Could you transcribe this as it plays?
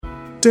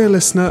Dear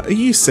listener, are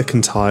you sick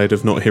and tired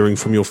of not hearing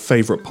from your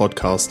favourite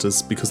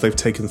podcasters because they've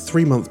taken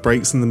 3-month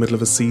breaks in the middle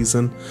of a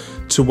season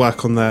to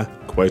work on their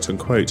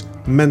quote-unquote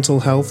mental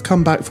health,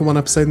 come back for one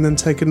episode and then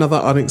take another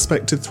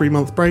unexpected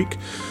 3-month break?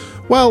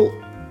 Well,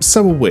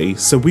 so are we.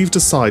 So we've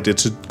decided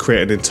to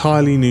create an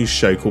entirely new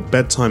show called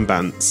Bedtime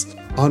Bants.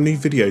 Our new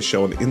video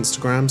show on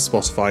Instagram,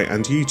 Spotify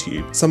and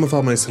YouTube. Some of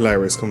our most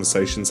hilarious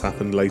conversations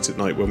happen late at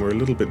night when we're a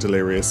little bit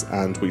delirious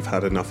and we've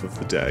had enough of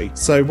the day.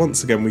 So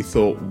once again we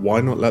thought,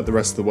 why not let the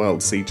rest of the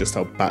world see just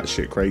how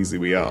batshit crazy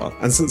we are?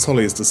 And since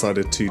Holly has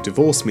decided to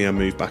divorce me and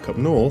move back up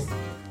north,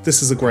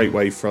 this is a great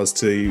way for us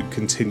to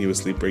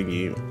continuously bring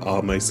you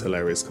our most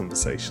hilarious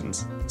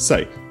conversations.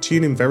 So,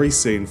 tune in very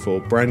soon for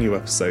brand new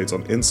episodes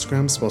on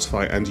Instagram,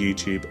 Spotify and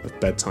YouTube of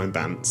Bedtime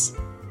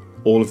Bants.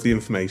 All of the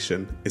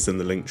information is in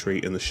the link tree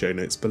in the show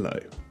notes below.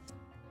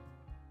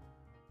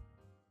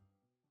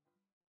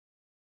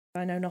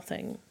 I know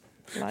nothing.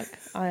 Like,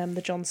 I am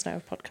the Jon Snow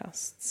of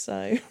podcasts,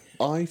 so...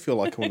 I feel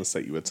like I want to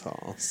set you a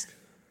task.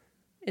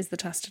 Is the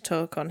task to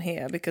talk on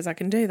here, because I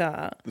can do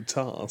that. The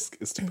task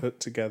is to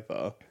put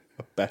together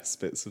a best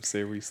bits of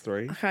Series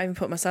 3. I can't even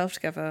put myself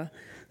together,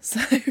 so...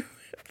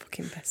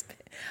 fucking best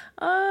bit.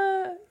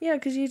 Yeah,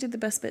 because you did the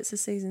best bits of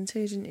Season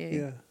 2, didn't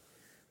you?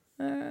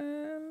 Yeah.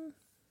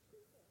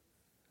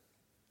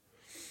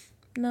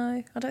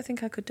 No, I don't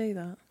think I could do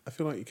that. I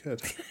feel like you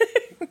could.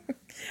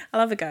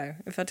 I'll have a go.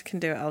 If I can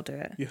do it, I'll do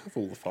it. You have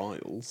all the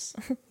files.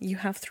 You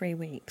have 3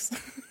 weeks.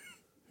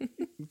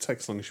 It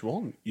takes as long as you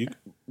want.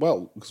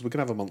 Well, because we're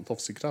going to have a month off,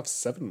 so you could have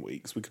 7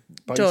 weeks. We could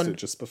post Done. it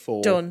just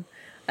before. Done.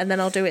 And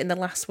then I'll do it in the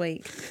last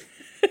week.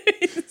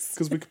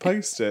 Because we could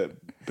post it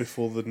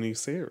before the new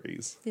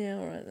series. Yeah,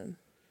 all right then.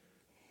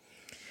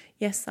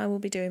 Yes, I will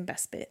be doing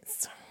best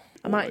bits.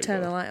 I might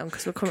turn the light on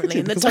because we're currently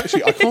in the dark.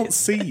 Actually, I can't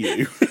see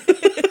you.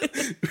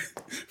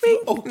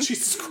 Oh,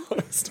 Jesus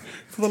Christ.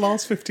 For the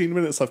last 15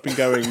 minutes I've been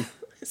going...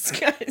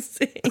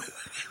 Disgusting.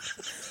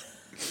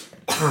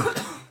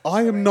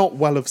 I am not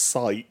well of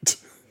sight.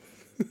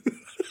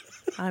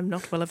 I'm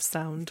not well of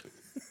sound.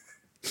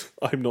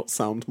 I'm not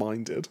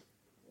sound-minded.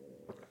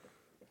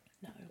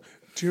 No.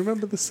 Do you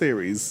remember the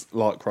series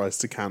Lark Rise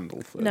to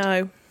Candleford?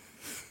 No.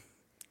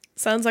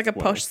 Sounds like a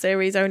posh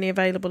series only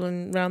available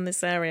around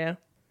this area.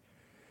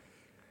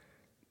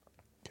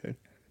 Okay.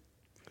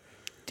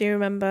 Do you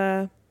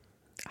remember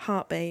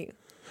Heartbeat?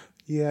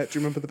 Yeah, do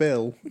you remember the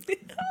bill?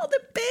 Oh,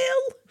 the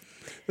bill!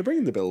 They're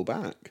bringing the bill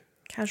back.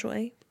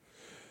 Casualty.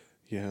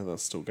 Yeah,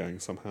 that's still going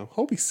somehow.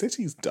 Holby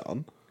City's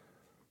done.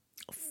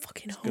 Oh,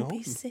 fucking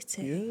Holby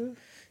City. Yeah.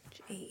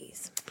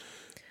 Jeez.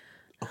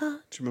 Do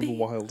you remember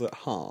Wild at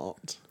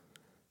Heart?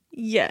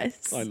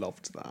 Yes. I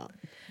loved that.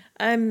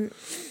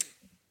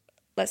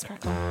 Let's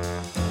crack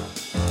on.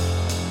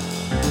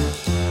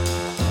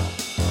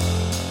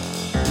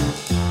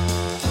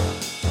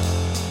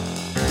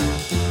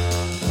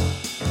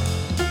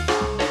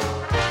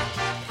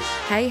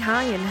 Hey,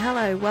 hi and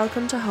hello.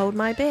 Welcome to Hold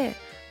My Beer.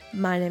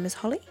 My name is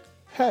Holly.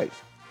 Hey,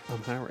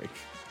 I'm Harry.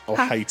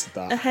 I hated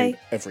that. I hate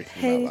everything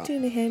about that. Hey,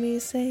 do you hear me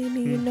say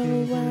me? You know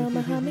I'm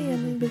a hammy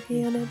and a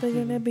boogie and a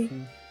boogie and a bee.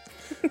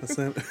 That's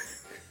it.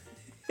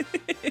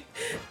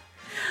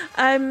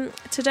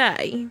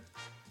 Today,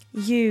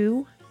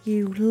 you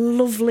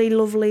lovely,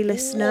 lovely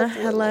listener,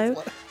 hello.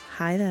 Lovely.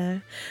 Hi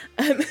there.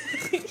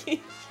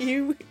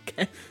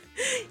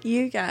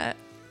 You get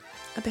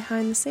a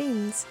behind the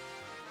scenes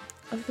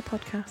of the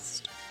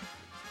podcast.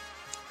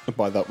 And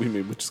by that we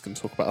mean we're just going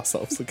to talk about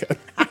ourselves again.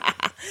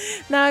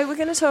 No, we're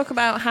going to talk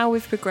about how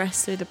we've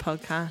progressed through the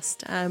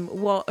podcast,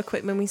 what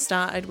equipment we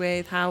started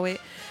with, how it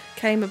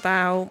came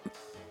about,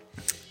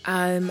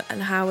 and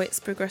how it's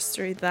progressed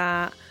through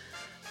that,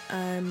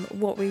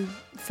 what we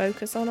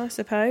focus on, I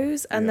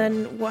suppose, and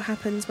then what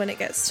happens when it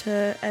gets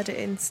to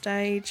editing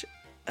stage,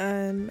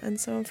 and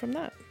so on from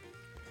that.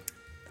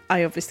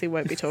 I obviously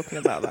won't be talking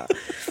about that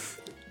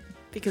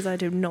because I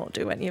do not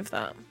do any of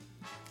that.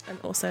 And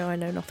also I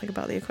know nothing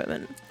about the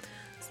equipment.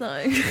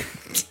 So,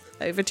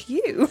 over to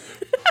you.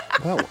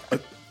 Well,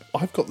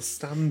 I've got the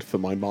stand for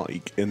my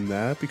mic in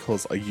there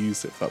because I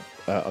used it for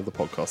other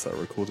podcasts that I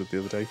recorded the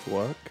other day for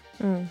work.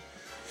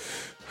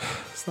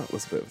 So that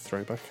was a bit of a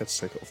throwback. I had to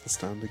take it off the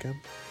stand again.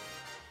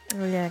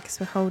 Oh yeah, because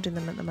we're holding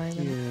them at the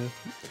moment. Yeah.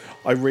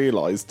 I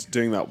realised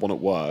doing that one at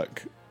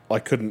work, I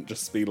couldn't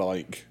just be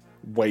like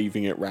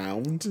waving it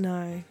round.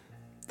 No.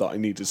 That I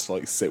needed to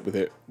like sit with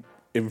it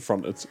in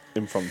front of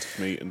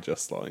me and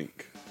just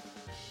like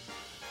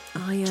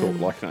talk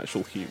like an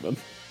actual human.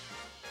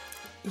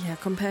 Yeah,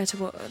 compared to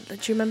what... Do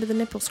you remember the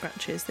nipple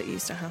scratches that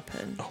used to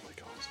happen? Oh my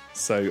god.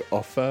 So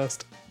our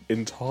first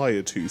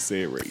entire 2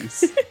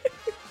 series...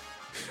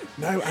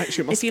 No,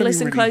 actually it must If you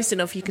listen close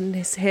enough, you can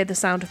hear the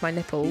sound of my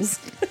nipples.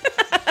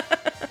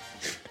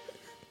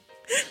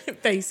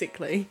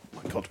 Basically.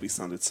 Oh my god, we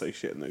sounded so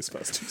shit in those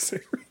first 2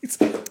 series.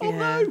 Oh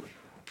no!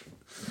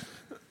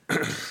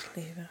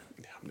 Leave it.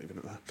 Yeah, I'm leaving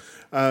it there.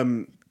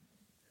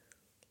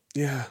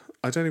 Yeah,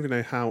 I don't even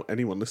know how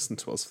anyone listened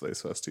to us for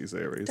those first 2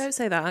 series. Don't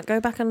say that. Go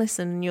back and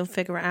listen and you'll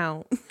figure it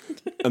out.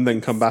 And then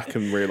come back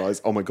and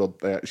realise, oh my God,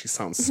 they actually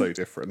sound so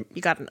different.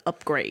 You got an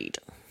upgrade.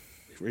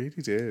 We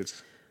really did.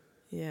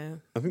 Yeah.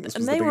 I think this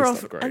was the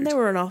biggest upgrade. And they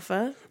were on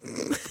offer.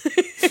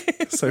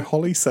 So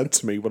Holly said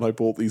to me when I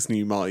bought these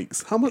new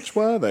mics, how much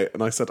were they?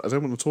 And I said, I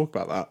don't want to talk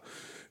about that.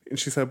 And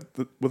she said,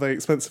 were they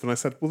expensive? And I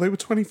said, well, they were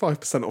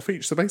 25% off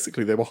each. So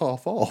basically they were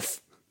half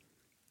off.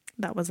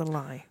 That was a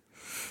lie.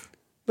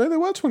 No, they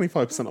were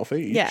 25% off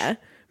each. Yeah.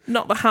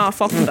 Not the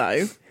half off,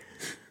 though.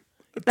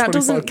 That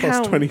doesn't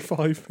count.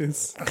 25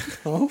 is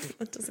half.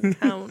 That doesn't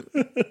count.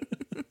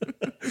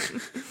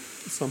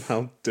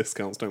 Somehow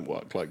discounts don't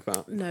work like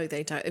that. No,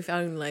 they don't. If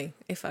only.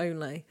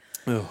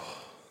 Oh.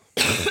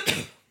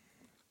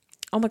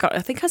 Oh my God.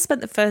 I think I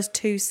spent the first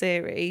 2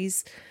 segments,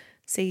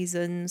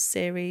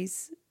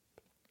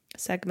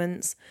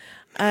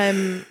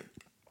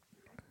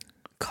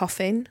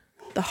 coughing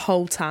the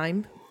whole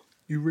time.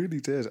 You really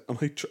did. And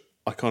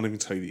I can't even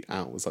tell you the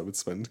hours I would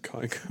spend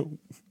cutting out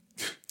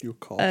your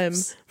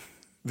coughs.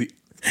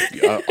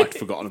 I'd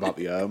forgotten about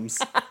the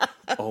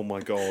Oh my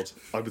God.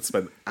 I would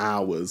spend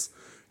hours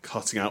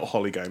cutting out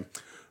Holly going,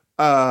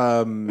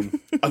 and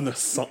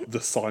the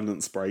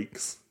silence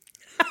breaks.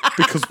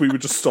 Because we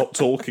would just stop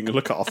talking and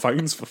look at our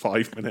phones for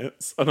 5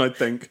 minutes. And I'd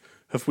think,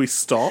 have we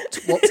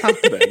stopped? What's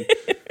happening?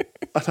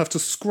 I'd have to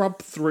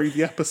scrub through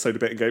the episode a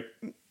bit and go,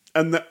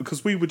 and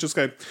because we would just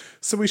go,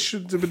 so we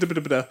should,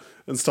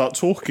 and start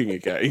talking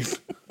again.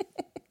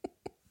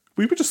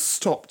 We would just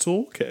stop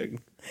talking.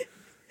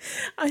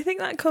 I think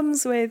that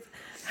comes with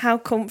how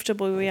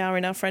comfortable we are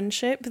in our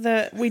friendship,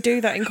 that we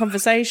do that in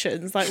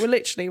conversations. Like we're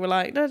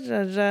like da,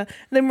 da, da, da.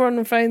 Then we're on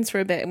the phones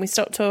for a bit and we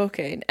stop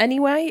talking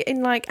anyway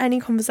in like any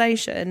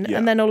conversation. Yeah.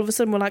 And then all of a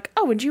sudden we're like,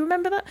 oh, and do you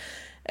remember that?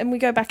 And we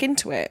go back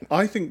into it.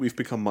 I think we've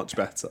become much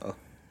better.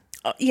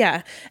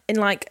 Yeah, in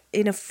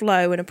a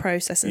flow and a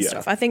process and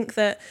stuff. I think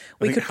that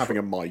having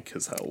a mic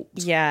has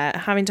helped. Yeah,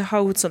 having to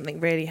hold something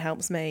really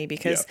helps me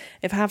because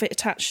if I have it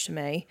attached to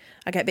me,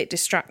 I get a bit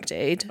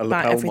distracted. A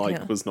lapel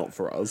mic was not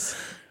for us.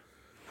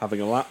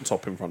 Having a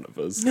laptop in front of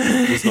us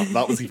was not.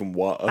 That was even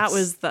worse. That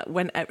was that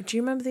when. Do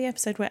you remember the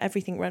episode where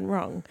everything went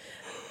wrong?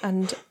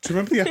 And do you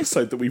remember the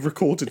episode that we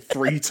recorded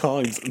 3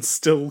 times and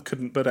still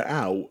couldn't put it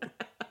out?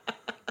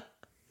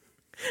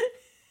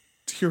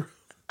 Do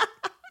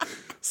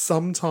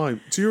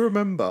you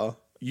remember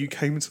you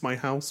came to my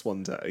house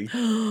one day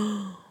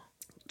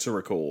to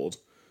record?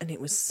 And it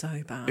was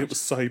so bad. It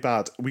was so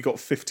bad. We got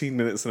 15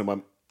 minutes and I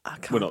went,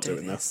 we're not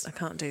doing this. I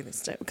can't do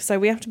this. So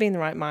we have to be in the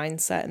right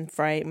mindset and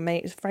frame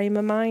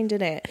of mind,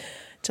 innit?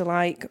 To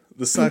like...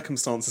 The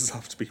circumstances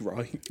have to be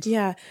right.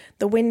 Yeah.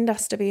 The wind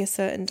has to be a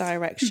certain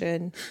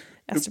direction.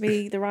 It has to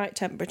be the right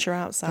temperature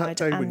outside.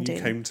 That day when you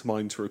came to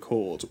mine to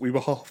record, we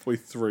were halfway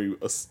through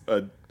a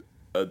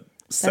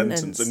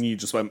sentence and you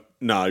just went,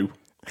 no.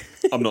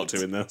 I'm not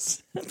doing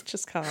this. I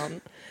just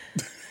can't.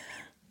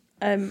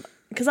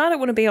 Because I don't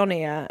want to be on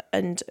here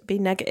and be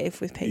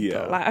negative with people.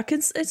 Yeah. Like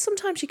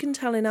sometimes you can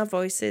tell in our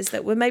voices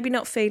that we're maybe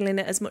not feeling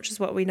it as much as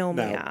what we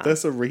normally are.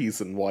 There's a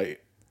reason why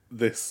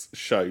this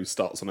show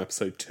starts on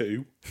episode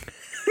 2.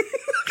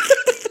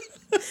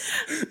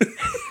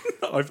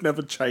 I've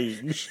never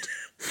changed.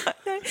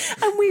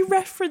 And we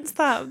reference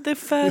that the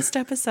first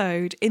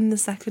episode in the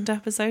second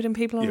episode, and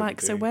people are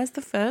like, "So where's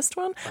the first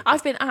one?"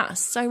 I've been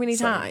asked so many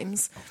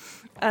times.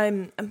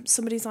 And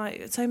somebody's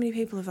like, so many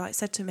people have like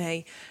said to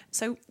me,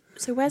 "So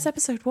where's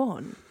episode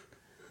 1?"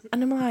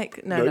 And I'm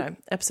like, no,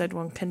 episode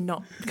 1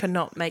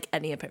 cannot make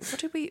any appearance.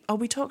 What did we? Oh,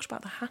 we talked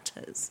about the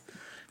Hatters.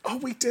 Oh,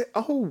 we did.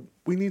 Oh,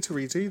 we need to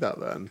redo that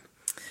then.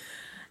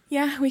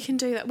 Yeah, we can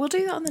do that. We'll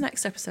do that on the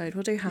next episode.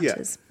 We'll do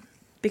Hatters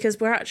because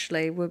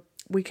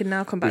we can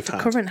now come back to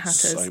current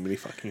Hatters. So many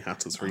fucking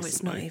Hatters recently.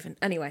 It's not even.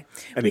 Anyway,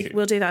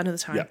 we'll do that another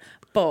time. Yeah.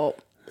 But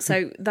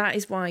so that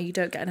is why you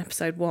don't get an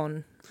episode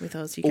 1 with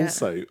us.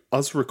 Also,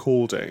 us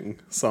recording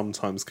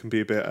sometimes can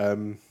be a bit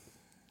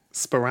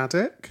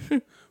sporadic.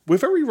 We're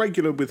very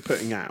regular with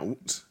putting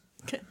out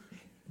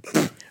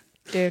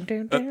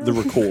the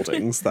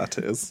recordings, that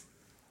is.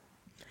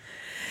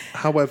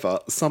 However,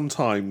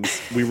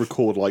 sometimes we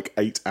record like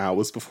 8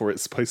 hours before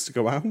it's supposed to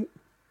go out.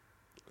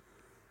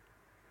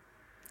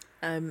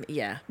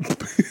 Yeah.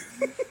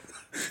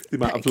 The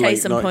amount of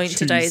case in point,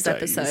 Tuesdays. Today's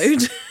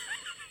episode.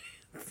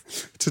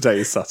 Today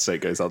is Saturday,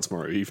 goes out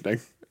tomorrow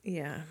evening.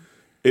 Yeah.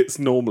 It's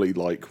normally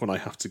like when I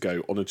have to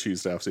go on a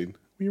Tuesday afternoon,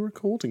 we're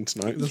recording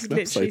tonight, there's an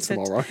episode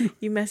tomorrow.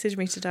 You messaged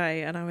me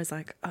today and I was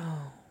like,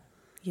 oh,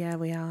 yeah,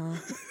 we are.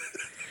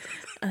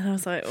 And I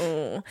was like,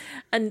 oh.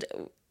 And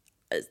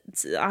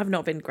I've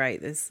not been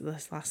great this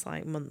last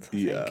like month. I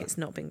think it's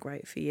not been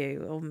great for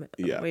you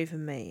or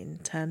even me in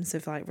terms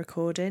of like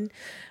recording,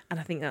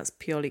 and I think that's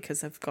purely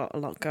because I've got a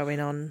lot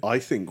going on. I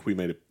think we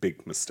made a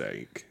big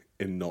mistake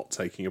in not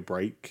taking a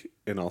break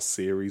in our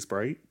series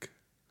break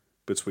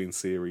between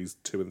series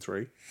 2 and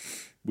 3.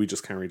 We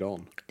just carried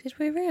on. Did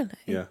we really?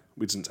 Yeah,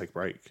 we didn't take a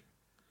break.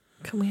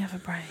 Can we have a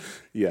break?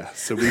 Yeah,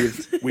 so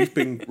we've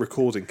been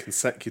recording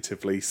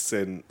consecutively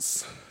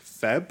since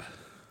Feb.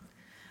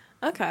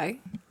 Okay.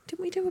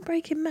 Didn't we do a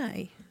break in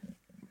May?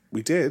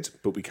 We did,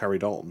 but we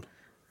carried on.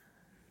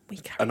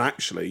 And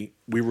actually,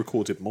 we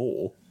recorded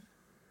more.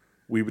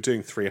 We were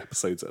doing 3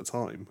 episodes at a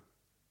time.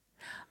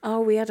 Oh,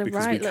 we had a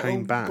Because right we little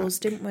came back, buzz,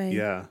 didn't we?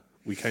 Yeah.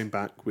 We came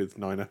back with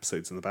 9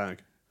 episodes in the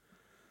bag.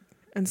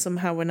 And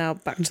somehow we're now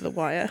back to the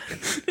wire.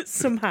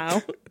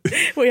 Somehow.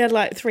 We had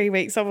like 3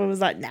 weeks. Someone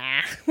was like,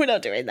 nah, we're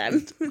not doing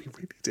them. We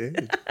really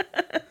did.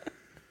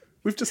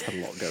 We've just had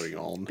a lot going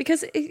on.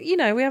 Because, you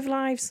know, we have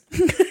lives.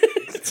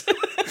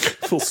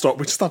 Full stop.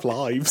 We just have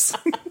lives.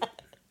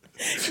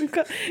 We've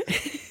got...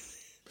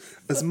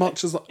 As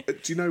much as... Do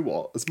you know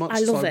what? As much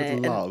as I would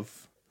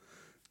love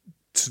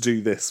to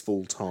do this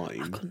full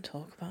time... I couldn't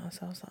talk about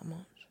ourselves that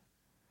much.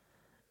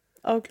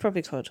 Oh,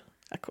 probably could.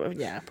 I probably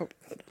could.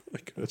 I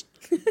could.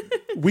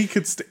 We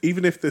could...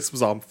 even if this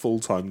was our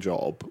full-time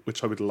job,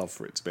 which I would love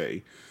for it to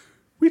be,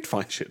 we'd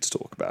find shit to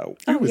talk about.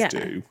 We always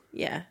do.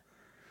 Yeah.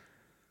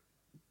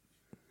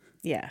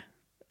 Yeah.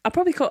 I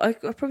probably could. I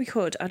probably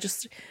could. I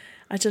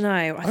don't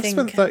know. I think...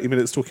 spent 30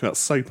 minutes talking about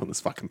soap on this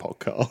fucking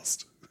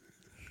podcast.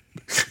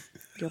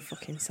 You're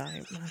fucking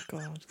soap, my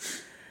God.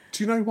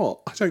 Do you know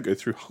what? I don't go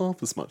through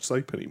half as much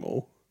soap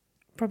anymore.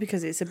 Probably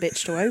because it's a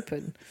bitch to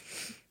open.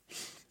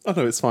 Oh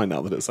no, it's fine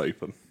now that it's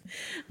open.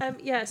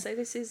 So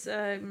this is...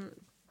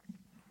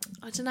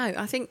 I don't know.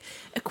 I think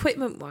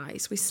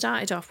equipment-wise, we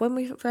started off when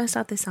we first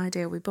had this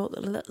idea. We bought the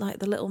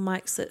little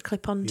mics that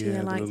clip onto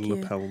you, like the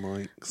lapel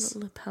mics.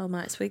 Little lapel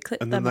mics. We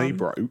clipped and them then they on,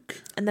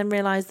 broke. and then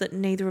realised that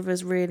neither of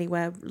us really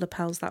wear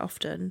lapels that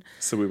often.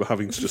 So we were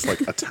having to just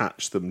like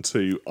attach them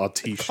to our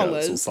t-shirts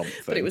Collars, or something.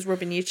 But it was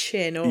rubbing your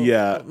chin, or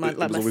my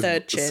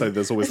third chin. So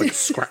there's always like a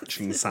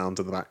scratching sound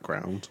in the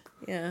background.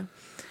 Yeah.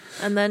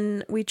 And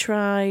then we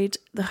tried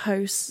the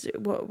host.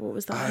 What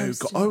was that?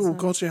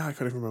 God, yeah, I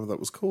can't even remember what that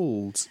was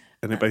called.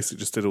 And it basically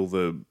just did all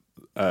the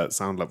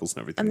sound levels and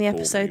everything. And the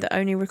episode that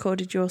only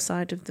recorded your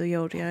side of the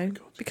audio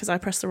because I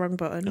pressed the wrong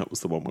button. That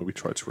was the one where we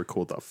tried to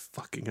record that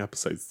fucking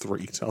episode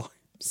 3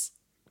 times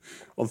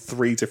on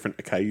 3 different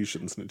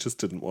occasions, and it just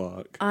didn't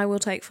work. I will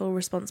take full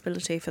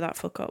responsibility for that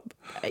fuck up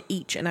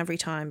each and every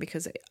time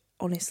because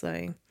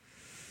honestly,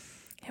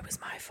 it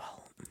was my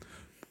fault.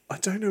 I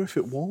don't know if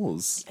it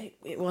was.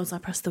 It was. I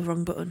pressed the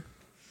wrong button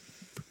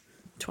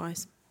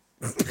twice.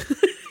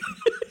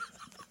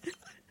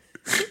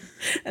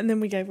 And then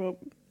we gave up.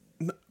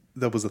 No,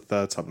 there was a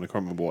third time, and I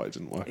can't remember why it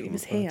didn't work. It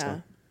was here.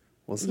 Time.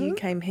 Was it? You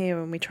came here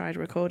and we tried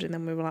recording,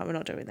 then we were like, we're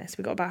not doing this.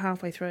 We got about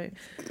halfway through.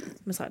 I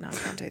was like, no, I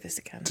can't do this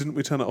again. Didn't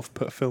we turn it off and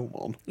put a film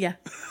on? Yeah.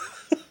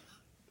 I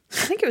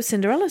think it was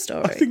Cinderella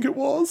Story. I think it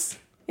was.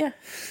 Yeah.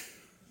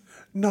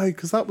 No,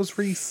 because that was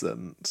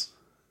recent.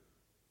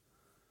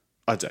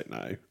 I don't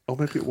know. Or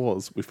maybe it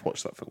was. We've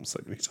watched that film so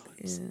many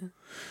times.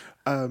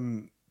 Yeah.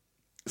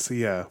 So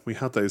yeah, we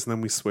had those, and then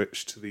we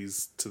switched to the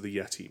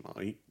Yeti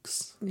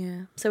mics.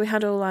 Yeah. So we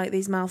had all like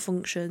these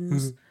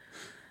malfunctions,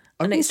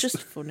 and it's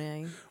just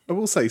funny. I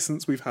will say,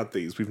 since we've had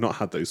these, we've not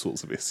had those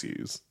sorts of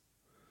issues.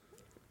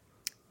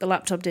 The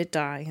laptop did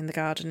die in the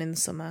garden in the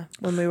summer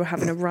when we were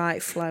having a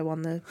right flow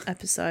on the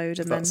episode,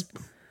 and then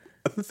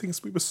the thing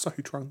is, we were so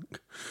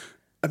drunk,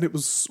 and it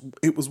was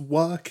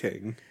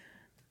working.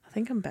 I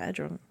think I'm better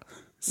drunk.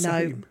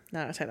 Same.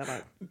 No, I take that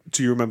back.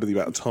 Do you remember the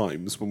amount of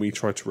times when we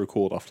tried to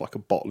record off like a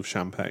bottle of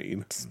champagne?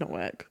 It does not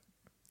work.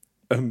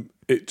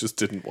 It just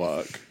didn't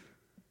work.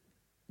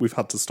 We've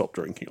had to stop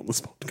drinking on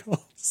this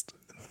podcast.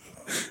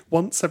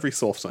 Once every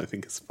so often, I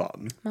think is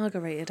fun.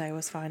 Margarita day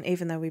was fine,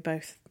 even though we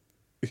both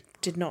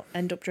did not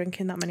end up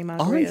drinking that many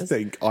margaritas. I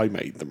think I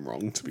made them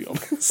wrong, to be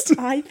honest.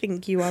 I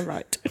think you are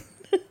right.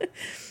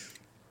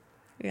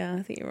 Yeah,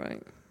 I think you're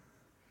right.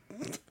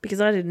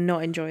 Because I did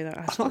not enjoy that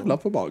at all. I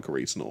love a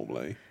margarita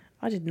normally.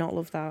 I did not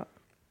love that.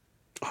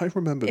 I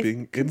remember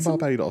being in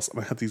Barbados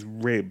and I had these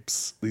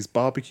ribs, these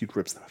barbecued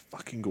ribs that were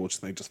fucking gorgeous,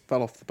 and they just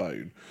fell off the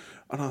bone.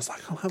 And I was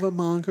like, I'll have a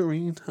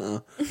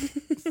margarita.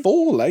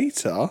 4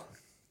 later,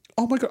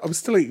 oh my God, I was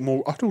still eating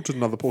more. I'd ordered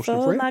another portion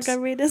of ribs. 4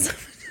 margaritas.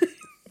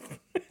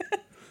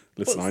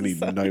 Listen, I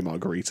need no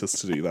margaritas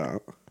to do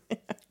that.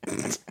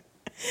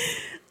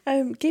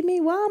 Give me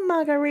 1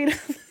 margarita.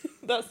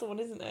 That's the one,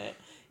 isn't it?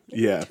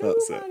 Yeah,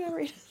 that's it.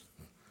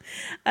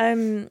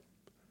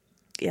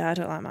 Yeah, I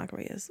don't like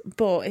margaritas.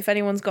 But if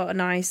anyone's got a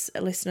nice,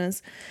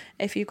 listeners,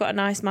 if you've got a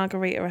nice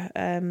margarita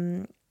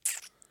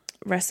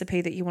recipe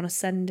that you want to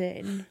send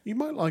in. You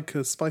might like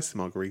a spicy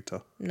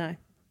margarita. No.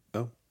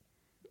 Oh.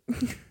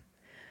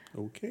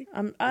 Okay.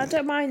 I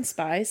don't mind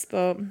spice,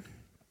 but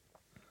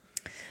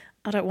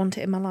I don't want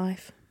it in my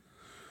life.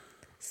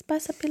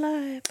 Spice up your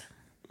life.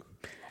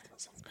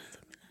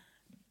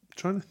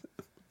 I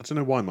don't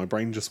know why my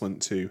brain just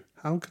went to,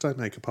 how could I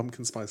make a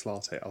pumpkin spice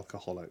latte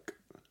alcoholic?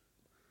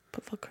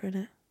 Put vodka in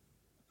it.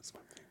 That's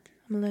what I'm thinking.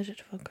 I'm allergic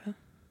to vodka.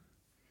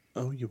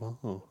 Oh, you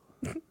are.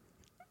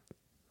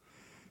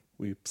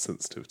 We're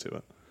sensitive to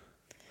it.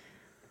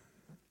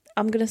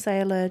 I'm going to say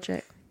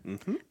allergic.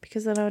 Mm-hmm.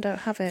 Because then I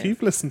don't have it. If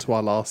you've listened to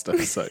our last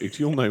episode,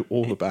 you'll know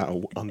all about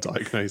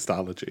undiagnosed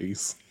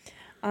allergies.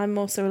 I'm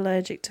also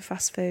allergic to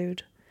fast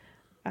food.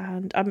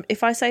 And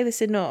if I say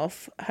this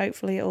enough,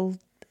 hopefully it'll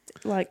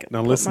like.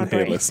 Now put listen my here,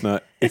 brain-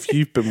 listener. If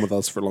you've been with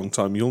us for a long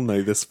time, you'll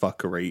know this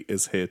fuckery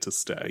is here to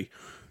stay.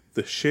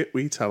 The shit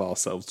we tell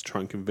ourselves to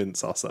try and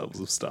convince ourselves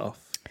of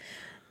stuff.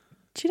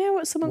 Do you know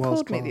what someone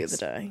World called me the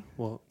class. other day?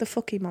 What? The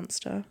fucky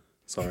monster.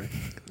 Sorry.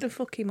 The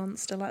fucky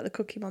monster, like the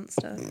cookie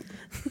monster.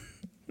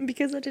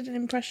 Because I did an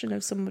impression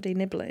of somebody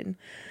nibbling,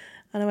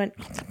 and I went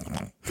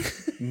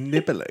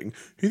Nibbling?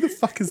 Who the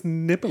fuck is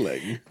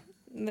nibbling?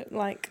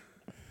 like,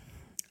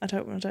 I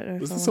don't know.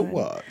 If Was I this at went.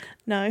 work?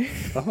 No,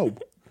 Oh.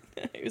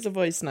 it was a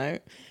voice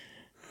note.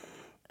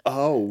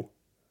 Oh.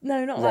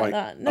 No, not Right. like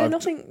that. No, I've-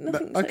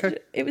 nothing. okay.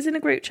 It was in a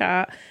group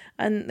chat,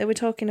 and they were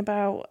talking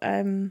about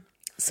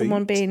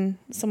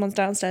someone's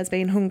downstairs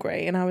being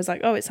hungry, and I was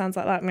like, oh, it sounds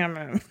like that. Meow,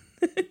 meow.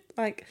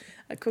 Like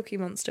a cookie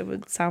monster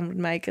would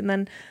make, and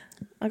then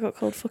I got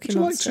called fucky Would you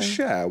like monster. to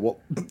share what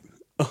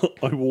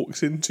I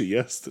walked into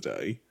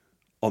yesterday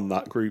on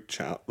that group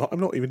chat that I'm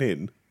not even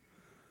in?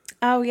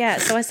 Oh yeah,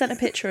 so I sent a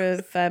picture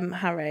of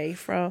Harry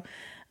from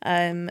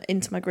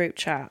into my group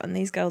chat, and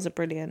these girls are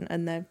brilliant,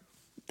 and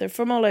they're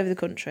from all over the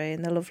country,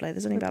 and they're lovely.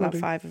 There's only about like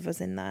 5 of us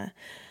in there,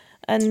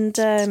 and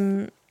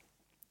so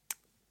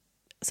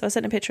I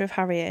sent a picture of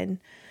Harry in,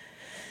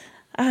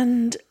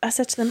 and I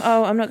said to them,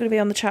 "Oh, I'm not going to be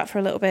on the chat for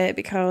a little bit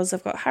because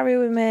I've got Harry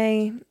with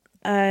me,"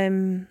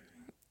 and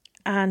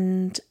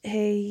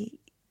he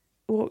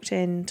walked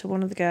in to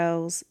one of the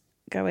girls,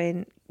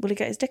 going, "Will he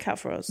get his dick out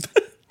for us?"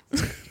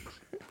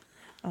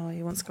 Oh,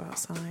 he wants to go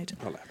outside.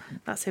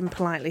 That's him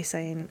politely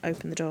saying,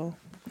 "Open the door."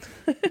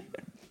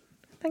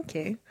 Thank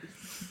you.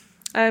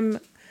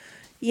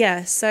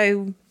 Yeah.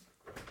 So,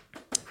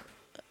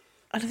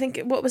 I think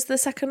what was the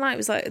second line? It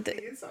was like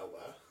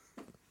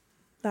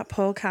that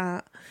poor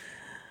cat.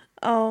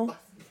 Oh,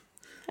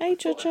 hey,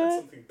 Judger.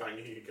 Something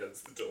banging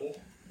against the door.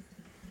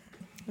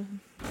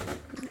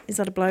 Is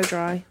that a blow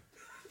dry?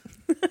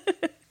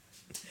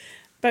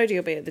 Bodie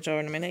will be at the door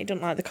in a minute. He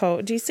doesn't like the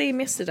cold. Do you see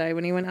him yesterday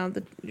when he went out?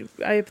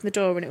 I opened the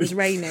door when it was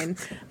raining,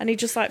 and he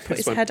just like put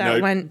his head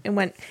out and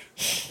went.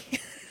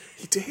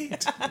 He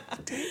did. He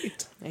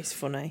did. He's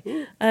funny.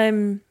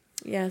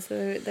 Yeah.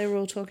 So they were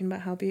all talking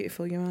about how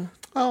beautiful you are.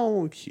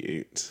 Oh,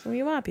 cute. Well,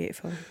 you are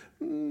beautiful.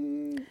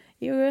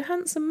 You're a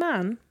handsome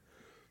man.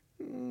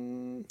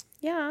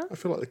 Yeah. I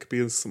feel like there could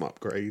be some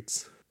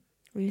upgrades.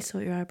 Will you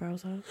sort your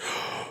eyebrows out?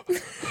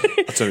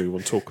 I don't even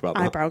want to talk about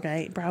that.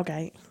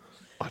 Browgate.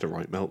 I had a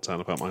right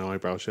meltdown about my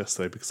eyebrows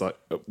yesterday because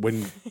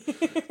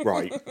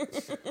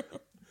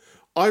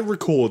I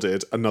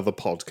recorded another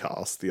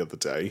podcast the other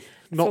day.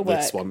 Not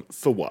this one,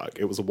 for work.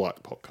 It was a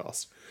work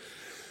podcast.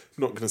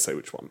 I'm not going to say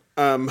which one.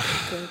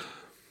 Good.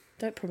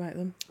 Don't promote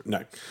them.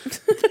 No.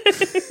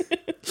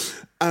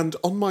 And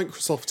on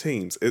Microsoft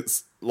Teams,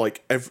 it's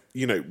like,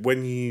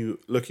 when you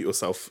look at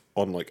yourself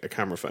on like a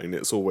camera phone,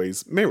 it's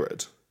always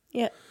mirrored.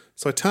 Yeah.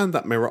 So I turned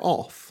that mirror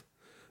off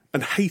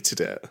and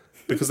hated it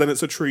because then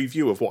it's a true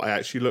view of what I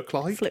actually look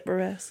like. Flip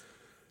reverse.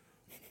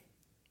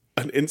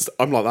 And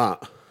I'm like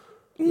that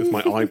with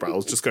my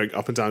eyebrows just going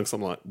up and down because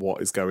I'm like,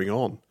 what is going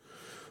on?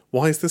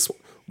 Why is this?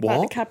 What?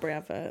 Like the Cadbury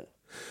advert.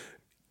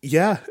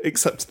 Yeah,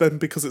 except then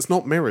because it's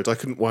not mirrored, I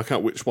couldn't work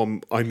out which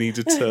one I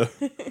needed to.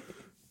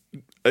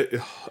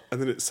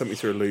 And then it sent me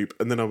through a loop,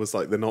 and then I was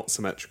like, they're not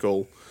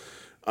symmetrical,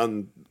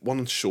 and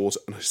one's short,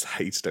 and I just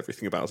hated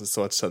everything about it,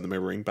 so I had to turn the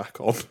mirroring back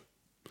on.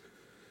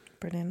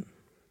 Brilliant.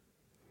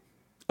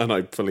 And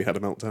I fully had a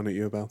meltdown at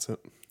you about it.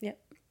 Yep.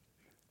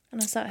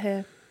 And I sat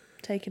here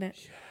taking it.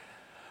 Yeah.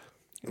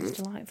 It was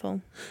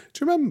delightful.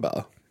 Do you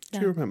remember? No.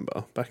 Do you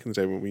remember back in the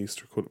day when we used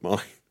to record mine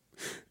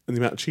and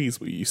the amount of cheese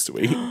we used to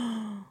eat?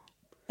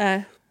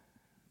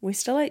 We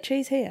still ate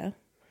cheese here.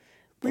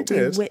 We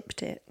did. We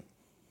whipped it.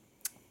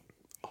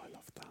 Oh, I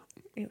loved that.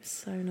 It was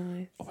so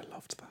nice. Oh, I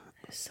loved that.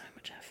 It was so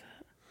much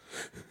effort.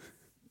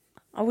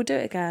 I would do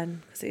it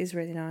again because it is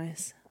really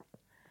nice.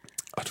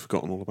 I'd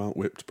forgotten all about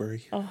whipped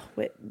brie. Oh,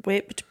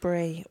 whipped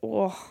brie.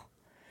 Oh.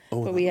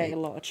 But we ate a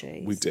lot of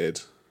cheese. We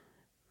did.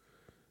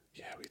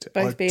 Yeah, we did.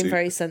 Both being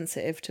very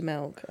sensitive to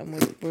milk,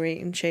 and we're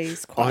eating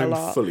cheese quite a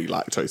lot. I'm fully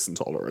lactose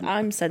intolerant.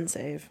 I'm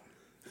sensitive.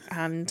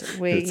 And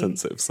You're a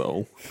sensitive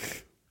soul.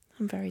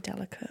 I'm very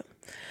delicate.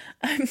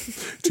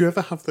 Do you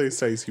ever have those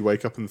days you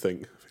wake up and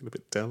think, I feel a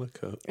bit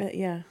delicate?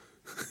 Yeah.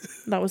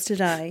 That was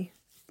today.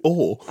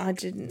 Or I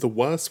didn't. The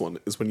worst one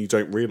is when you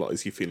don't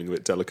realise you're feeling a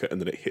bit delicate and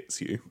then it hits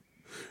you.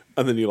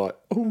 And then you're like,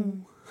 oh.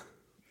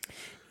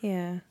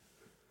 Yeah.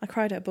 I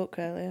cried at a book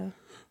earlier.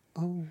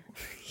 Oh.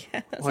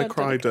 Yeah. I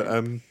cried at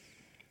the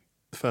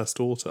first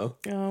daughter.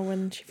 Oh,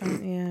 when she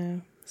found, yeah,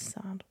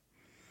 sad.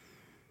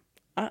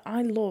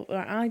 I love,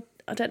 I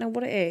don't know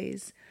what it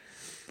is,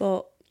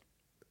 but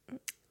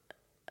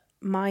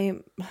my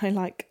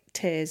like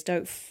tears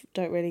don't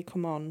really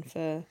come on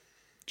for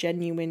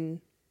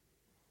genuine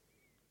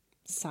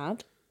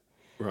sad.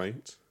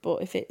 Right.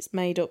 But if it's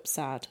made up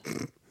sad.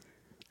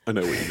 I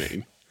know what you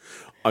mean.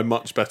 I'm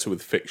much better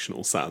with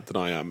fictional sad than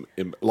I am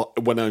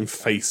when I'm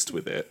faced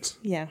with it.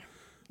 Yeah.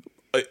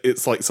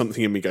 It's like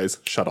something in me goes,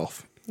 shut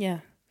off. Yeah.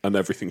 And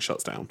everything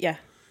shuts down. Yeah.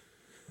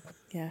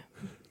 Yeah.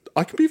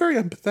 I can be very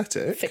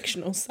empathetic.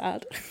 Fictional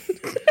sad.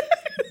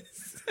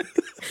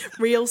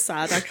 Real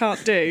sad, I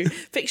can't do.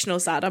 Fictional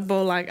sad, I'm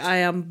more like, I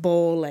am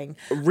bawling.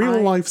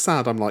 Real life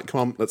sad, I'm like, come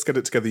on, let's get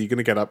it together. You're going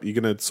to get up, you're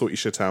going to sort your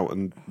shit out,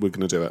 and we're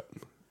going to do it.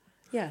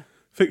 Yeah.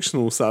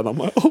 Fictional sad, I'm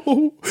like,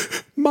 oh,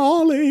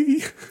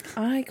 Marley.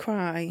 I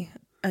cry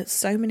at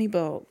so many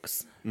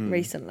books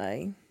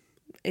recently.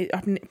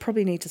 I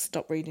probably need to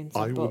stop reading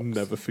some books. I will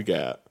never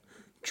forget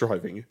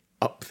driving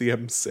up the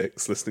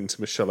M6 listening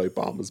to Michelle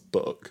Obama's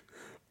book,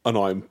 and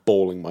I'm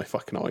bawling my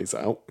fucking eyes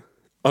out.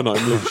 And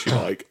I'm literally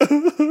like,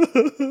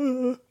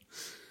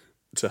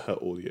 to her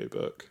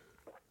audiobook.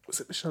 Was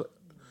it Michelle?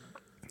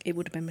 It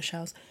would have been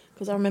Michelle's,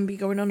 because I remember you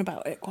going on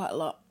about it quite a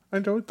lot. I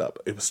enjoyed that,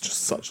 but it was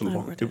just such a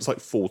long... It was like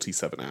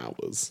 47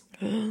 hours.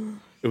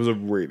 It was a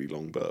really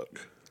long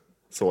book.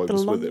 So I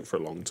was with it for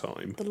a long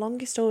time. The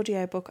longest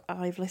audiobook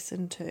I've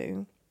listened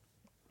to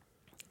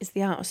is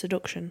The Art of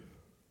Seduction.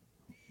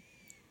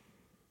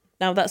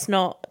 Now, that's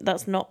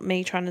not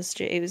me trying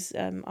to... It was...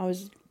 I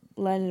was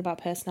learning about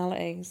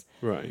personalities.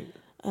 Right.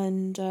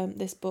 And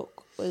this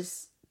book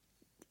was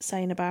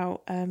saying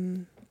about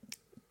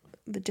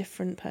the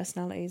different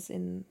personalities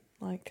in,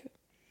 like,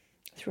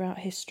 throughout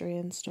history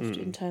and stuff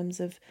in terms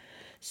of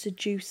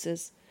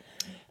seducers.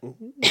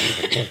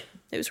 It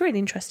was really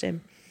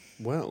interesting.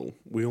 Well,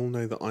 we all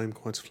know that I'm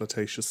quite a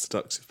flirtatious,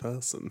 seductive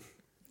person.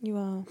 You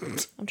are.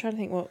 I'm trying to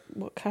think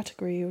what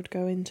category you would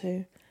go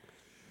into.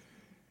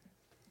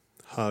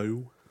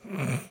 Hoe.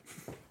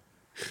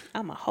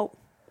 I'm a hoe.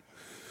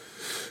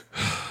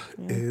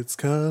 Yeah. It's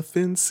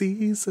cuffing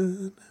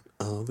season,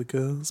 all the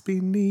girls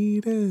be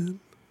needing.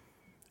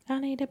 I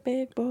need a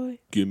big boy.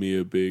 Give me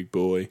a big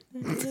boy. I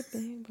need a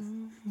big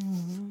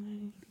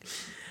boy.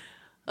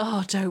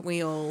 Oh, don't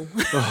we all?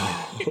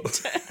 Oh.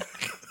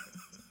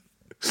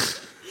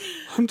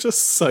 I'm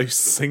just so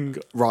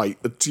single. Right,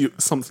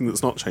 something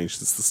that's not changed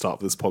since the start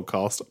of this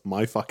podcast.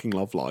 My fucking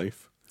love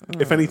life.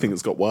 If anything,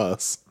 it's got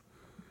worse.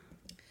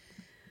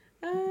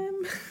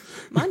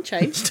 Mine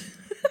changed.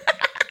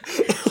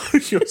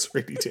 Yours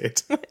really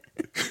did.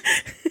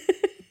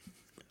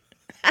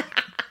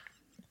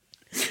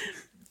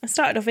 I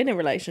started off in a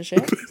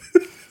relationship.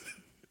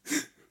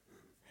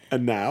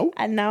 And now?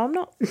 And now I'm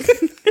not.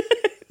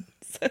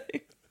 So.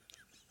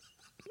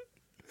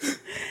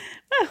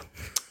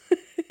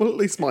 Well, at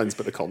least mine's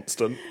been a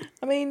constant.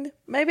 I mean,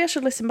 maybe I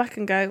should listen back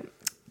and go,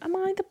 am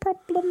I the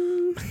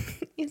problem?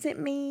 Is it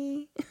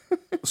me?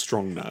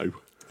 Strong no.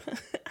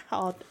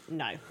 Hard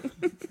no.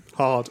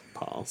 Hard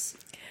pass.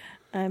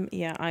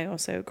 Yeah, I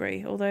also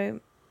agree.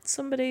 Although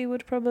somebody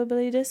would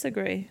probably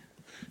disagree.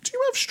 Do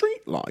you have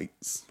street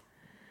lights?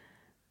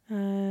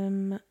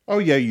 Are Oh,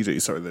 yeah, you do.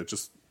 Sorry, they're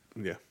just...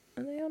 Yeah.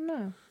 they on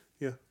now?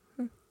 Yeah.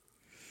 I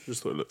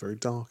just thought it looked very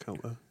dark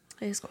out there.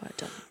 It is quite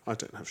dark. I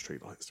don't have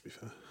street lights, to be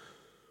fair.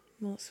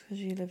 Well, it's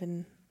because you live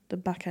in the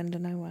back end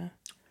of nowhere.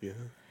 Yeah.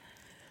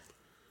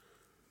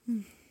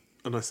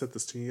 And I said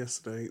this to you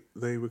yesterday.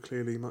 They were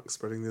clearly muck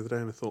spreading the other day,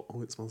 and I thought,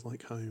 oh, it smells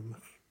like home.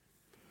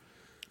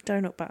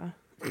 Donut batter.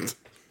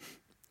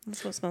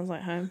 That's what smells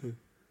like home.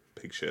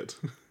 Pig shit.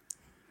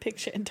 Pig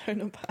shit and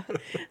donut batter.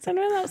 So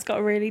anyone that's got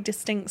a really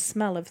distinct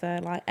smell of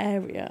their like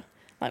area,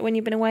 like when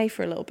you've been away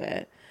for a little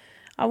bit.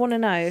 I want to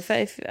know if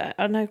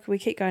I know we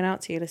keep going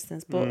out to you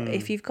listeners, but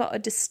if you've got a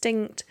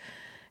distinct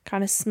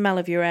kind of smell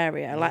of your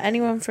area, like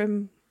anyone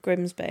from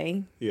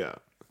Grimsby, Yeah.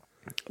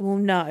 will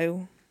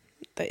know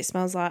that it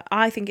smells like.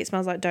 I think it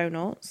smells like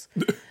donuts.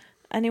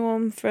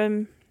 Anyone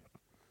from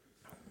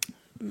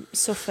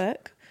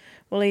Suffolk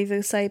will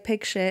either say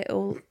pig shit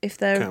or if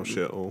they're Cow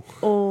shit or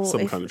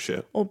some kind of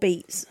shit. Or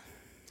beets.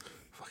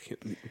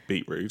 Fucking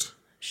beetroot.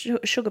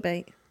 Sugar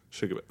beet.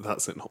 Sugar beet.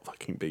 That's it, not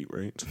fucking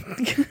beetroot.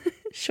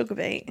 Sugar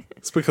beet.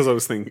 It's because I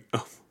was thinking,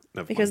 oh,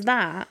 never Because mind.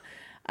 that,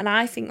 and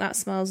I think that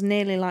smells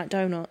nearly like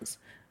donuts,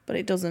 but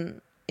it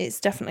doesn't. It's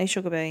definitely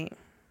sugar beet.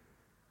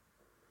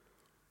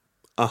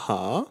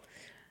 Uh-huh.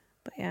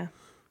 But yeah.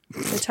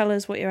 So tell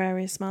us what your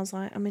area smells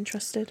like. I'm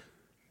interested.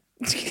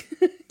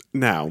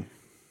 Now,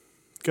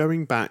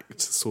 going back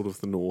to sort of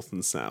the north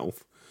and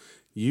south,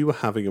 you were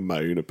having a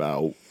moan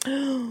about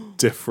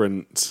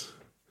different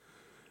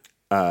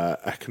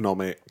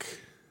economic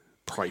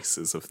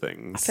prices of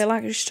things. I feel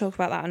like we should talk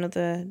about that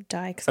another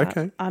day because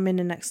Okay. I'm in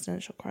an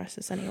existential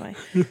crisis anyway.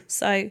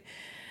 So,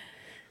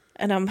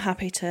 and I'm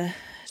happy to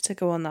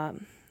go on that.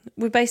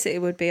 We basically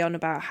would be on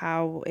about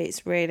how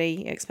it's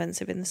really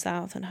expensive in the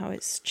south and how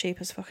it's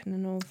cheap as fuck in the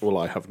north. Well,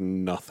 I have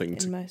nothing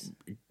to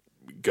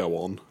go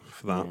on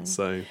for that, Yeah.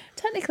 so...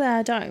 Technically,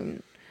 I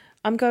don't.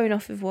 I'm going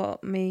off of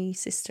what me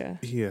sister...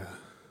 Yeah.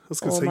 I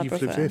was going to Or say, my you've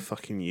lived brother. here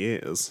fucking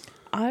years.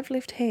 I've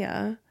lived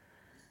here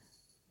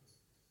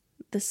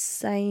the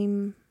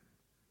same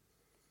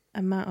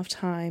amount of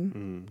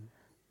time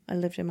I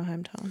lived in my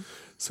hometown.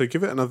 So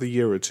give it another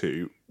year or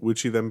two,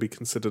 would you then be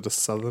considered a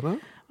southerner?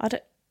 I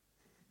don't...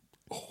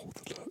 Oh,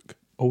 the look.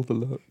 Oh, the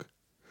look.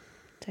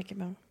 Take it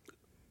back.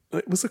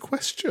 It was a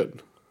question.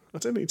 I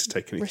don't need to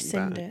take anything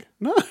Rescind back. it.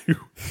 No.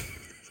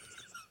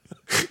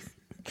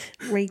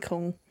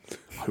 Recall.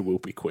 I will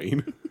be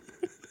queen.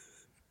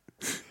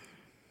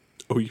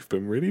 Oh, you've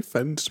been really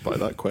offended by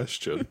that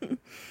question.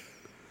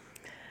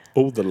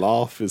 Oh, the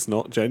laugh is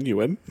not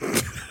genuine.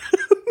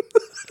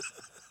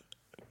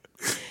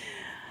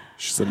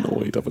 She's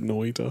annoyed. I've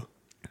annoyed her.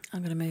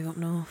 I'm going to move up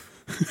north.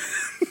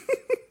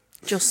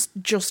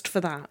 just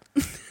for that.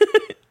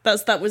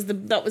 That was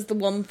the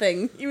one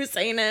thing you were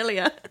saying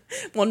earlier.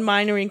 One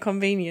minor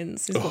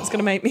inconvenience is what's going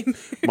to make me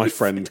move. My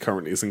friend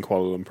currently is in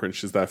Kuala Lumpur and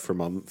she's there for a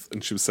month,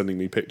 and she was sending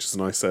me pictures,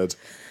 and I said,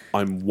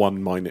 I'm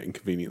one minor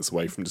inconvenience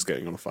away from just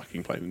getting on a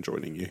fucking plane and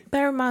joining you.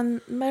 Bear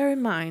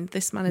in mind,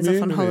 this man is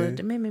off on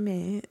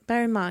holiday.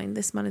 Bear in mind,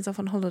 this man is off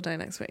on holiday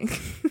next week.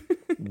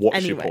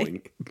 What's your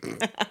point?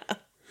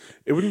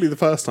 It wouldn't be the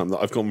first time that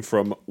I've gone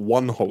from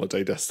one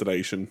holiday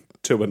destination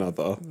to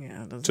another,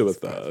 to a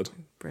third.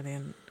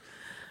 Brilliant.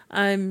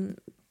 I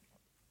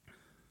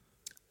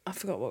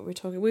forgot what we were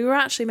talking. We were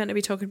actually meant to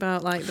be talking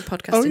about like the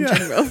podcast in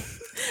general,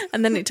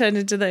 and then it turned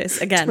into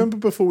this again. Remember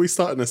before we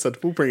started, I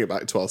said we'll bring it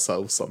back to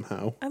ourselves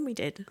somehow, and we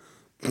did.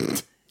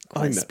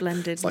 Quite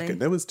splendidly. It's like it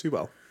knows too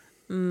well.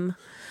 This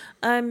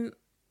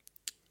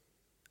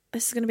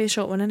is going to be a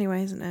short one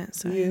anyway, isn't it?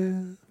 So,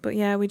 yeah. But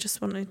yeah, we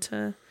just wanted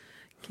to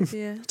give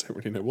you. I don't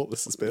really know what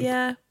this has been.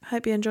 Yeah,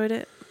 hope you enjoyed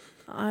it.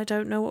 I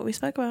don't know what we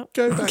spoke about.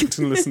 Go back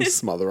and listen to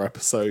some other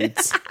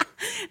episodes.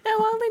 No,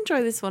 I'll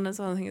enjoy this one as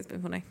well. I think it's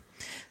been funny.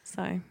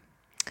 So,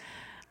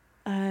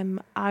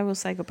 I will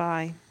say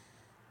goodbye.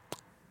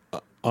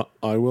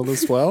 I will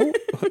as well.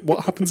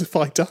 What happens if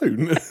I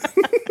don't?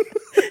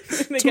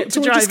 They get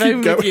to drive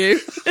home with you.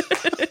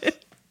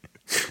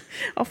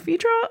 Off you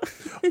trot.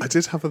 I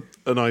did have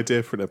an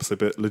idea for an episode,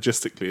 but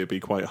logistically it'd be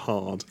quite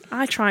hard.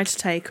 I tried to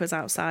take us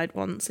outside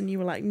once, and you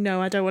were like,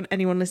 "No, I don't want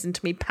anyone listening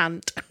to me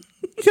pant."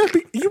 Yeah,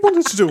 but you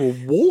wanted to do a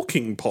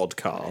walking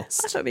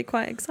podcast. I thought it'd be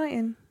quite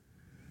exciting.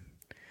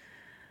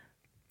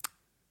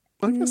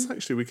 I guess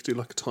actually we could do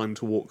like a time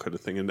to walk kind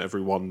of thing, and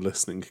everyone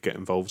listening could get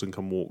involved and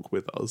come walk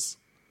with us.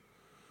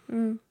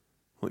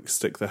 Like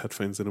stick their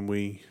headphones in and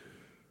we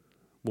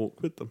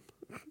walk with them.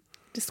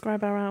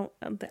 Describe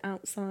the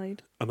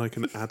outside. And I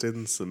can add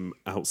in some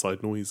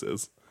outside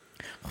noises.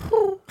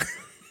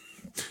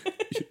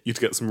 You'd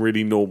get some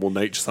really normal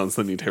nature sounds,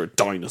 then you'd hear a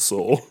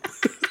dinosaur.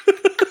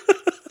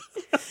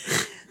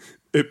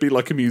 It'd be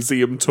like a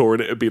museum tour,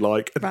 and it'd be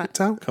like, and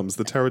down comes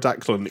the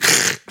pterodactyl. And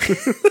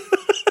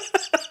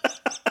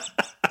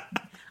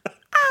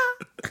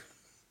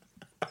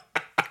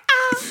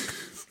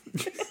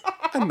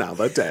and now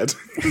they're dead.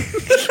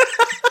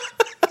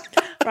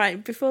 Right,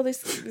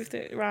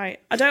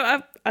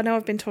 I know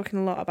I've been talking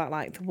a lot about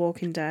like The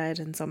Walking Dead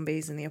and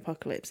zombies and the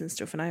apocalypse and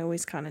stuff, and I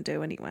always kind of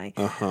do anyway.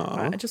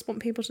 Right, I just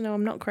want people to know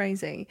I'm not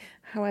crazy.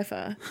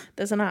 However,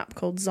 there's an app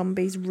called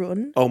Zombies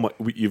Run. Oh my,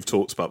 you've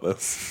talked about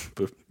this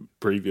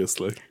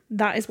previously.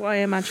 That is what I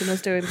imagine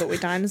us doing, but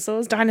with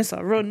dinosaurs.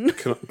 Dinosaur Run.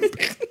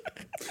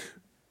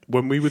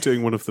 When we were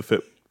doing one of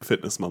the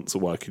fitness months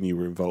at work and you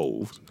were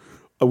involved,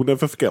 I will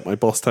never forget my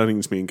boss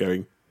turning to me and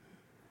going,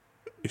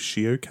 "Is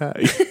she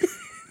okay?"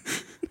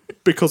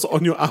 Because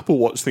on your Apple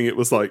Watch thing, it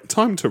was like,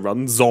 time to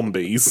run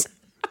zombies.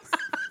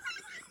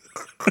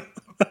 I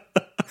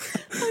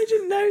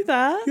didn't know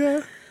that.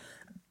 Yeah.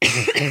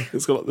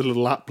 It's got like the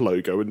little app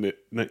logo in it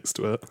next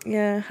to it.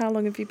 Yeah, how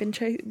long have you been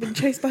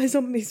chased by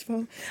zombies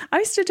for? I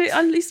used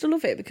to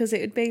love it because it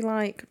would be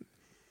like,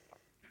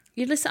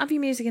 you'd have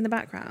your music in the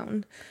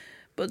background,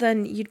 but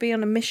then you'd be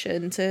on a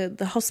mission to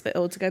the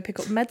hospital to go pick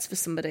up meds for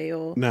somebody,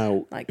 or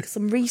now, like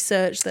some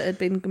research that had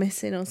been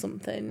missing or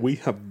something. We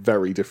have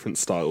very different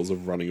styles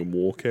of running and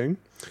walking.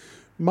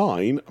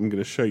 Mine, I'm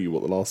going to show you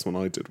what the last one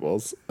I did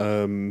was.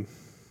 Here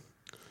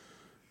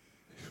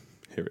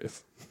it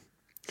is.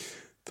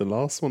 The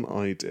last one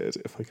I did,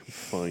 if I can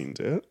find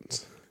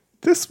it.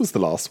 This was the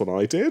last one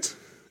I did.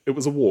 It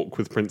was a walk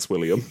with Prince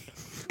William.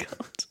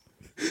 God.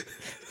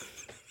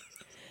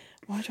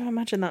 Why do I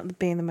imagine that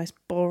being the most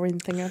boring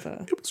thing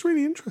ever? It was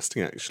really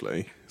interesting,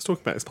 actually. He was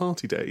talking about his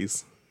party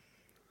days.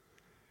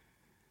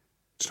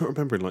 Do you not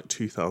remember in like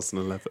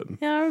 2011?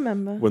 Yeah, I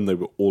remember. When they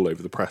were all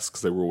over the press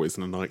because they were always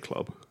in a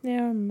nightclub. Yeah,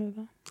 I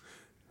remember that.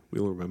 We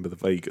all remember the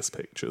Vegas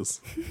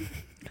pictures.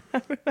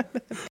 I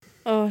remember them.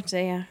 Oh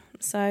dear.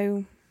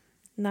 So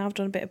now I've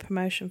done a bit of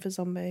promotion for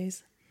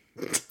Zombies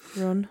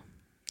Run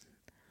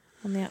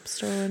on the App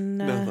Store. And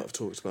now that I've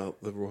talked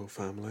about the royal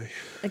family.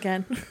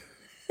 Again.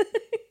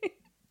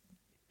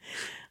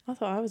 I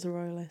thought I was a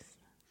royalist.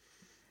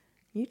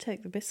 You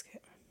take the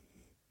biscuit.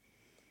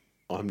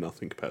 I'm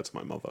nothing compared to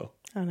my mother.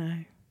 I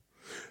know.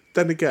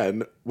 Then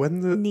again,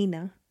 when the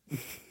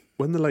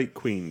late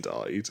Queen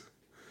died,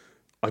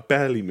 I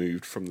barely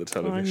moved from the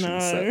television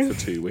set for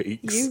 2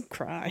 weeks. You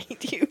cried.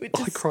 You were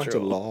distraught. I cried a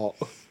lot.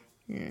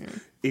 Yeah.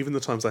 Even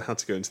the times I had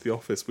to go into the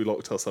office, we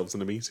locked ourselves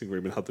in a meeting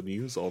room and had the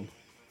news on.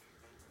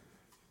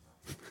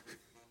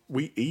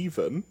 We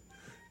even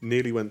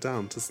nearly went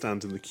down to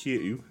stand in the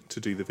queue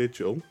to do the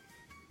vigil.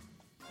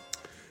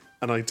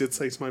 And I did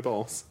say to my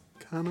boss,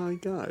 "Can I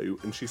go?"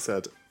 And she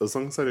said, "As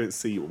long as I don't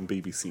see you on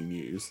BBC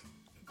News."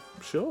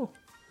 Sure.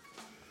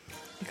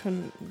 I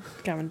couldn't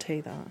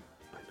guarantee that.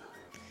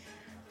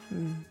 I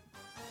know.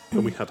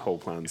 And we had whole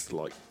plans to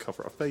like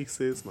cover our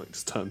faces, like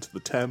just turn to the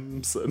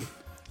Thames and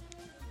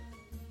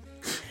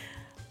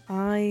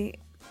I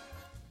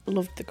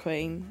loved the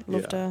Queen,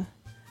 loved Yeah. her,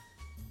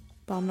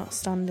 but I'm not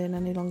standing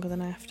any longer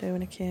than I have to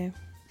in a queue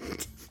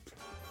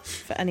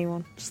for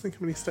anyone. Just think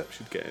how many steps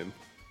you'd get in.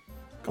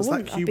 Because I that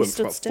wouldn't, I'd queue be went for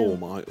stood about still.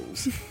 4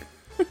 miles.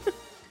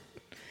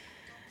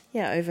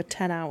 Yeah, over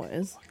 10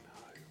 hours.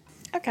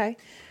 Okay.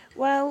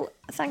 Well,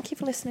 thank you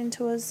for listening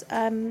to us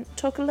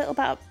talk a little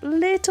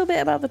bit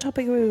about the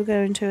topic we were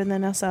going to and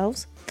then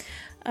ourselves.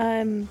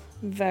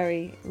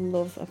 Very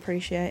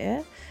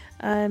appreciate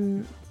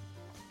it.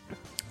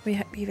 We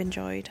hope you've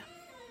enjoyed.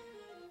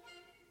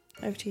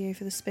 Over to you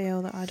for the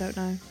spiel that I don't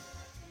know.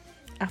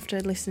 After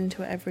listening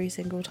to it every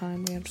single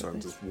time we have So done I'm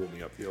this. just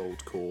warming up the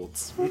old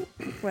chords.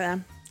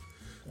 Well,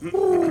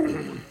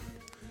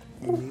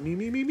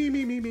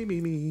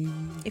 Me.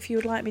 if you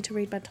would like me to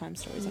read bedtime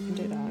stories, I can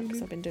do that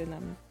because I've been doing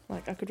them.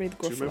 Like, I could read the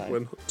Do you Gruffalo. remember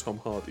when Tom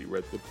Hardy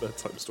read the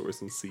bedtime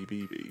stories on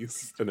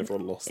CBeebies and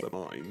everyone lost their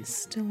minds?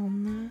 Still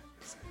on there.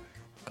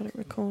 I've got it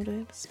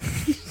recorded.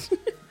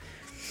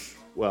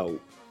 Well,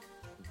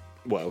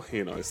 he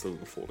and I are still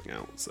falling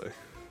out, so...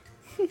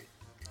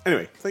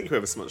 Anyway, thank you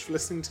ever so much for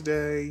listening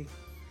today.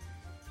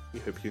 We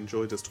hope you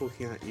enjoyed us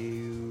talking at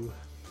you.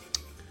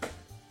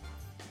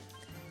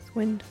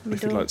 Wind.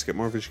 If you'd like to get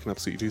more of us, you can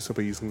absolutely do so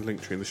by using the link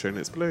tree in the show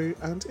notes below.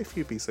 And if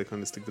you'd be so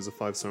kind as to give us a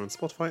 5-star on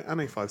Spotify and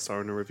a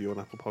 5-star and a review on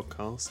Apple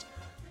Podcast,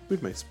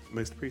 we'd most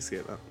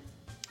appreciate that.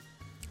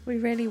 We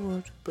really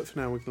would. But for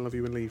now, we're going to love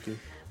you and leave you.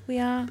 We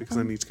are. Because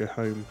I need to go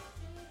home.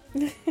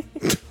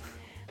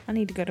 I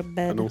need to go to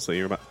bed. And also,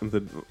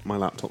 my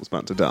laptop's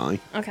about to die.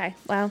 Okay,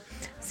 well,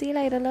 see you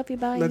later. Love you,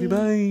 bye. Love you,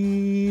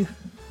 bye.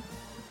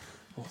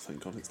 Oh,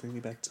 thank God, it's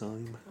nearly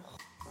bedtime.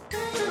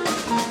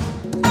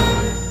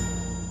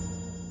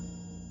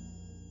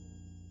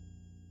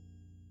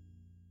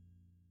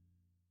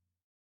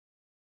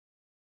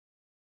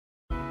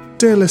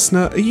 Dear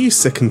listener, are you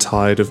sick and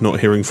tired of not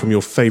hearing from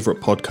your favourite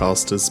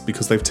podcasters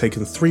because they've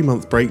taken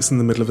 3-month breaks in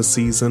the middle of a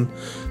season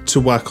to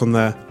work on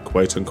their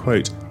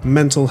quote-unquote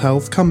mental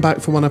health, come back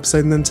for one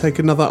episode and then take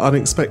another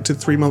unexpected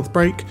 3-month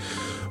break?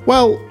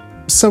 Well,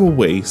 so are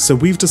we. So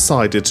we've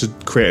decided to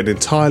create an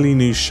entirely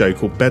new show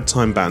called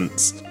Bedtime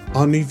Bants.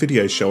 Our new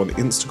video show on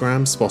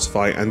Instagram,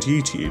 Spotify and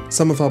YouTube.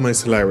 Some of our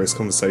most hilarious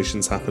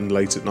conversations happen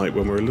late at night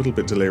when we're a little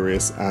bit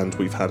delirious and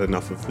we've had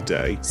enough of the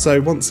day. So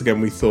once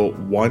again we thought,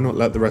 why not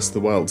let the rest of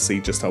the world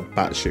see just how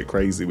batshit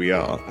crazy we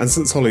are? And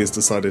since Holly has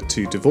decided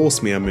to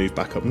divorce me and move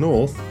back up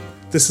north,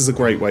 this is a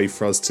great way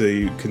for us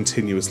to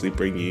continuously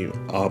bring you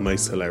our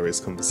most hilarious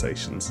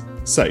conversations.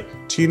 So,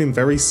 tune in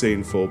very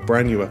soon for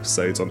brand new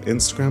episodes on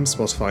Instagram,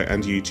 Spotify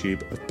and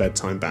YouTube of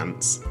Bedtime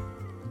Bants.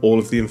 All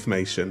of the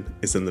information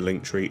is in the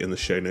link tree in the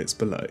show notes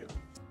below.